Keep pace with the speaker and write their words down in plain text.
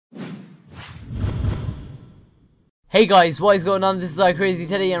Hey guys, what is going on? This is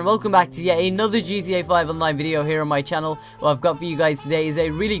iCrazyTeddy and welcome back to yet another GTA 5 online video here on my channel. What I've got for you guys today is a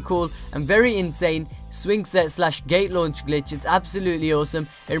really cool and very insane Swingset / gate launch glitch. It's absolutely awesome.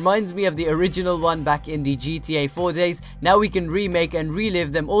 It reminds me of the original one back in the GTA 4 days. Now we can remake and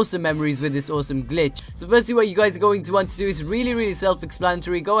relive them awesome memories with this awesome glitch. So firstly, what you guys are going to want to do is really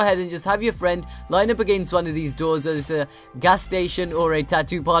self-explanatory. Go ahead and just have your friend line up against one of these doors, whether it's a gas station or a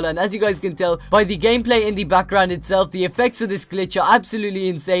tattoo parlor. And as you guys can tell by the gameplay in the background itself, the effects of this glitch are absolutely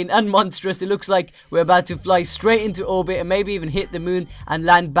insane and monstrous. It looks like we're about to fly straight into orbit and maybe even hit the moon and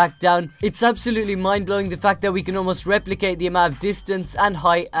land back down. It's absolutely mind-blowing, the fact that we can almost replicate the amount of distance and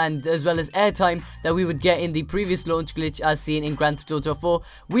height and as well as airtime that we would get in the previous launch glitch as seen in Grand Theft Auto 4.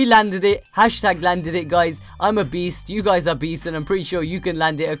 We landed it. Hashtag landed it, guys. I'm a beast. You guys are beasts, and I'm pretty sure you can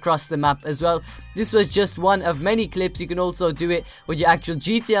land it across the map as well. This was just one of many clips. You can also do it with your actual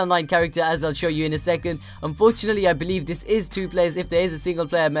GTA Online character, as I'll show you in a second. Unfortunately, I believe this is 2 players. If there is a single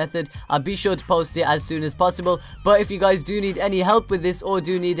player method, I'll be sure to post it as soon as possible. But if you guys do need any help with this or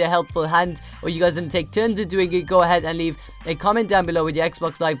do need a helpful hand, or you guys want to take turns in doing it, go ahead and leave a comment down below with your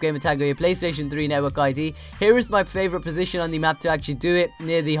Xbox Live gamer tag or your PlayStation 3 network ID. Here is my favorite position on the map to actually do it,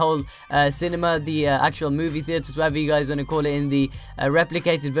 near the whole cinema, the actual movie theaters, whatever you guys want to call it, in the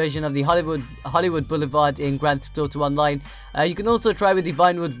replicated version of the Hollywood Boulevard in Grand Theft Auto Online. You can also try with the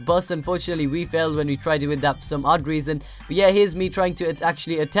Vinewood bus. Unfortunately, we failed when we tried it with that for some odd reason. But yeah, here's me trying to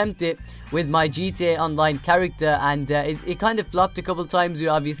actually attempt it with my GTA Online character, and it kind of flopped a couple times.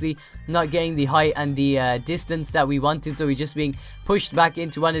 We're obviously not getting the height and the distance that we wanted, so we're just being pushed back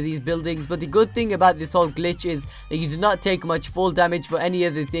into one of these buildings. But the good thing about this whole glitch is that you do not take much fall damage for any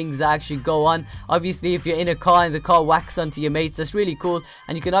of the things that actually go on. Obviously, if you're in a car and the car whacks onto your mates, that's really cool,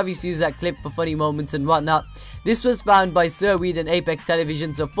 and you can obviously use that clip for funny moments and whatnot. This was found by Sir Weed and Apex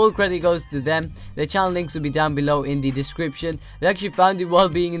Television, so full credit goes to them. Their channel links will be down below in the description. They actually found it while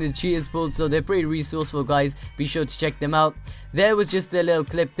being in the cheaters pool, so they're pretty resourceful, guys. Be sure to check them out. There was just a little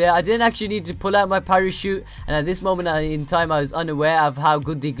clip there. I didn't actually need to pull out my parachute, and at this moment in time I was unaware of how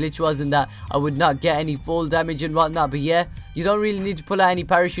good the glitch was and that I would not get any fall damage and whatnot. But yeah, you don't really need to pull out any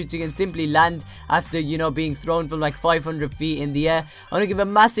parachutes. You can simply land after, you know, being thrown from like 500 feet in the air. I want to give a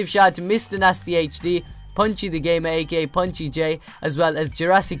massive shout out to Mr. Nasty HD, Punchy the Gamer aka Punchy J, as well as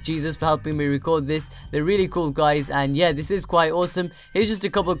Jurassic Jesus for helping me record this. They're really cool guys, and yeah, this is quite awesome. Here's just a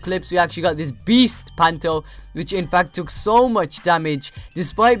couple of clips. We actually got this beast Panto, which in fact took so much damage.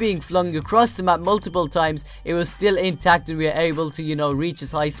 Despite being flung across the map multiple times, it was still intact and we were able to, you know, reach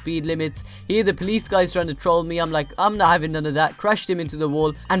its high speed limits. Here the police guy's trying to troll me. I'm like, I'm not having none of that. Crashed him into the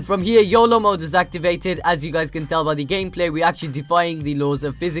wall, and from here YOLO mode is activated. As you guys can tell by the gameplay, we're actually defying the laws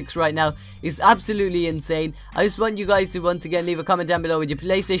of physics right now. It's absolutely insane. I just want you guys to once again leave a comment down below with your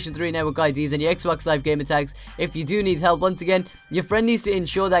PlayStation 3 network IDs and your Xbox Live gamer tags if you do need help. Once again, your friend needs to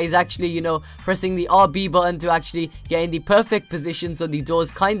ensure that he's actually, you know, pressing the RB button to actually get in the perfect position so the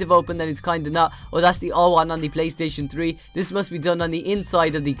door's kind of open, then it's kind of not, or that's the R1 on the PlayStation 3. This must be done on the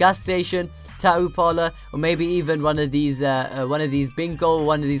inside of the gas station, tattoo parlor, or maybe even one of these bingo or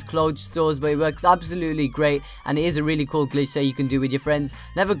one of these clothes stores. But it works absolutely great, and it is a really cool glitch that you can do with your friends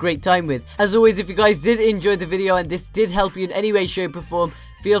and have a great time with. As always, if you guys did enjoy the video and this did help you in any way, shape or form,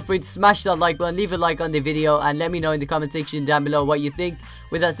 feel free to smash that like button, leave a like on the video, and let me know in the comment section down below what you think.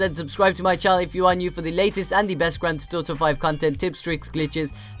 With that said, subscribe to my channel if you are new for the latest and the best Grand Theft Auto 5 content, tips, tricks,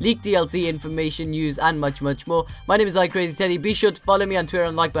 glitches, leaked DLC information, news, and much more. My name is iCrazyTeddy. Be sure to follow me on Twitter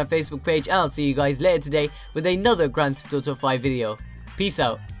and like my Facebook page, and I'll see you guys later today with another Grand Theft Auto 5 video. Peace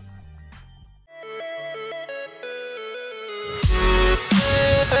out.